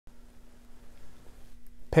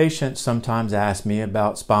Patients sometimes ask me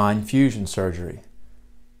about spine fusion surgery,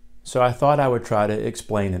 so I thought I would try to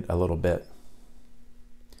explain it a little bit.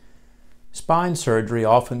 Spine surgery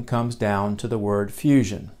often comes down to the word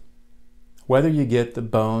fusion, whether you get the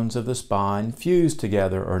bones of the spine fused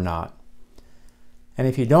together or not. And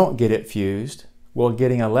if you don't get it fused, will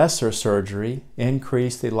getting a lesser surgery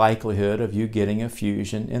increase the likelihood of you getting a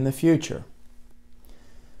fusion in the future?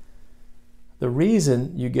 The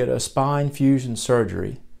reason you get a spine fusion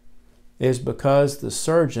surgery is because the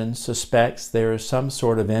surgeon suspects there is some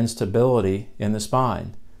sort of instability in the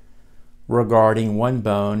spine regarding one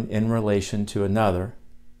bone in relation to another,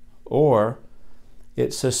 or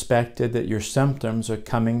it's suspected that your symptoms are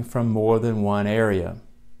coming from more than one area.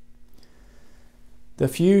 The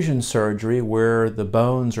fusion surgery, where the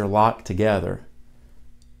bones are locked together,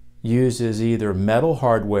 uses either metal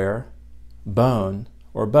hardware, bone,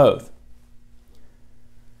 or both.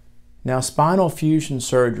 Now, spinal fusion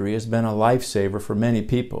surgery has been a lifesaver for many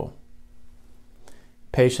people.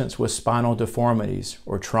 Patients with spinal deformities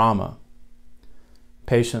or trauma,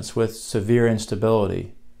 patients with severe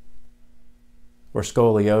instability or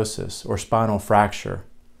scoliosis or spinal fracture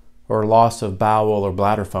or loss of bowel or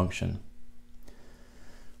bladder function.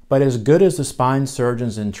 But as good as the spine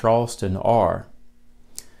surgeons in Charleston are,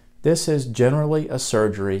 this is generally a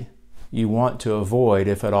surgery you want to avoid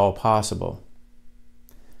if at all possible.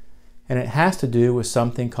 And it has to do with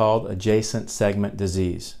something called adjacent segment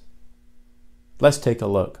disease. Let's take a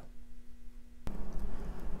look.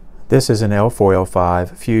 This is an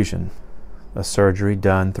L4-L5 fusion, a surgery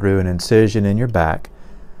done through an incision in your back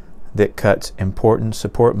that cuts important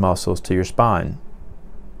support muscles to your spine.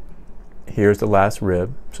 Here's the last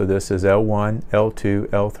rib. So this is L1, L2,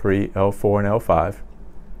 L3, L4, and L5.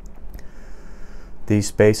 These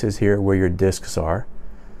spaces here are where your discs are,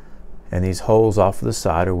 and these holes off to the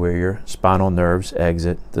side are where your spinal nerves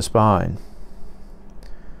exit the spine.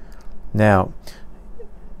 Now,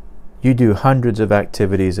 you do hundreds of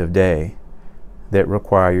activities a day that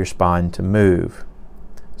require your spine to move,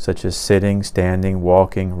 such as sitting, standing,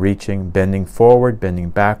 walking, reaching, bending forward, bending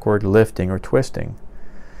backward, lifting, or twisting.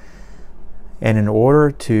 And in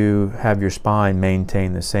order to have your spine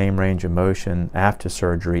maintain the same range of motion after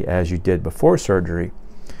surgery as you did before surgery,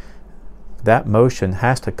 that motion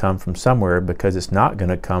has to come from somewhere, because it's not going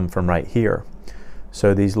to come from right here.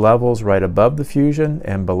 So these levels right above the fusion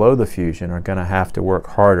and below the fusion are going to have to work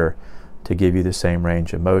harder to give you the same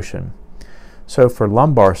range of motion. So for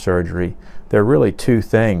lumbar surgery, there are really two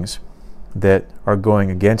things that are going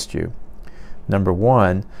against you. Number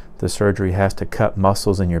one, the surgery has to cut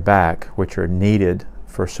muscles in your back, which are needed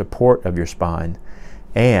for support of your spine,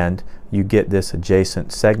 and you get this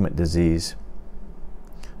adjacent segment disease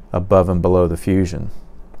above and below the fusion.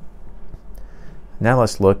 Now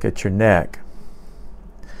let's look at your neck.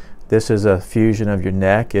 This is a fusion of your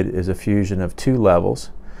neck. It is a fusion of two levels,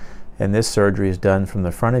 and this surgery is done from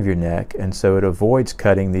the front of your neck, and so it avoids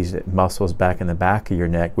cutting these muscles back in the back of your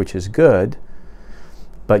neck, which is good,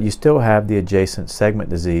 but you still have the adjacent segment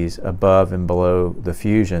disease above and below the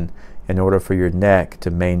fusion in order for your neck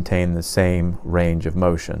to maintain the same range of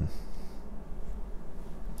motion.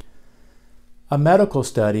 A medical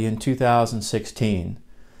study in 2016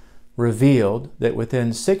 revealed that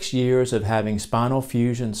within 6 years of having spinal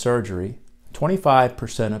fusion surgery,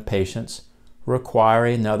 25% of patients require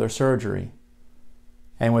another surgery.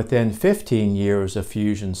 And within 15 years of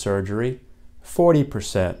fusion surgery,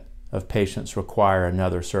 40% of patients require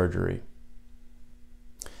another surgery.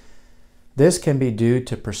 This can be due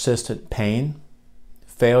to persistent pain,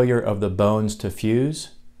 failure of the bones to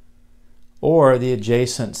fuse, or the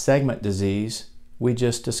adjacent segment disease we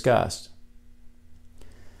just discussed.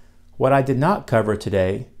 What I did not cover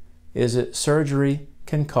today is that surgery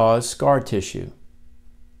can cause scar tissue.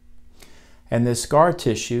 And this scar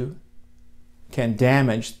tissue can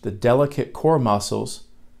damage the delicate core muscles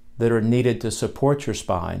that are needed to support your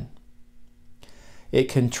spine. It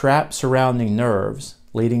can trap surrounding nerves,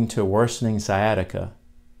 leading to worsening sciatica.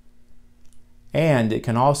 And it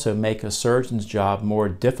can also make a surgeon's job more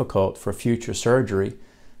difficult for future surgery,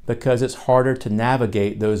 because it's harder to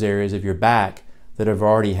navigate those areas of your back that have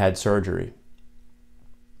already had surgery.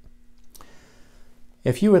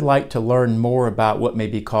 If you would like to learn more about what may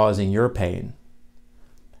be causing your pain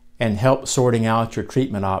and help sorting out your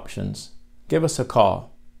treatment options, give us a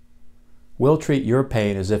call. We'll treat your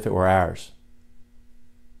pain as if it were ours.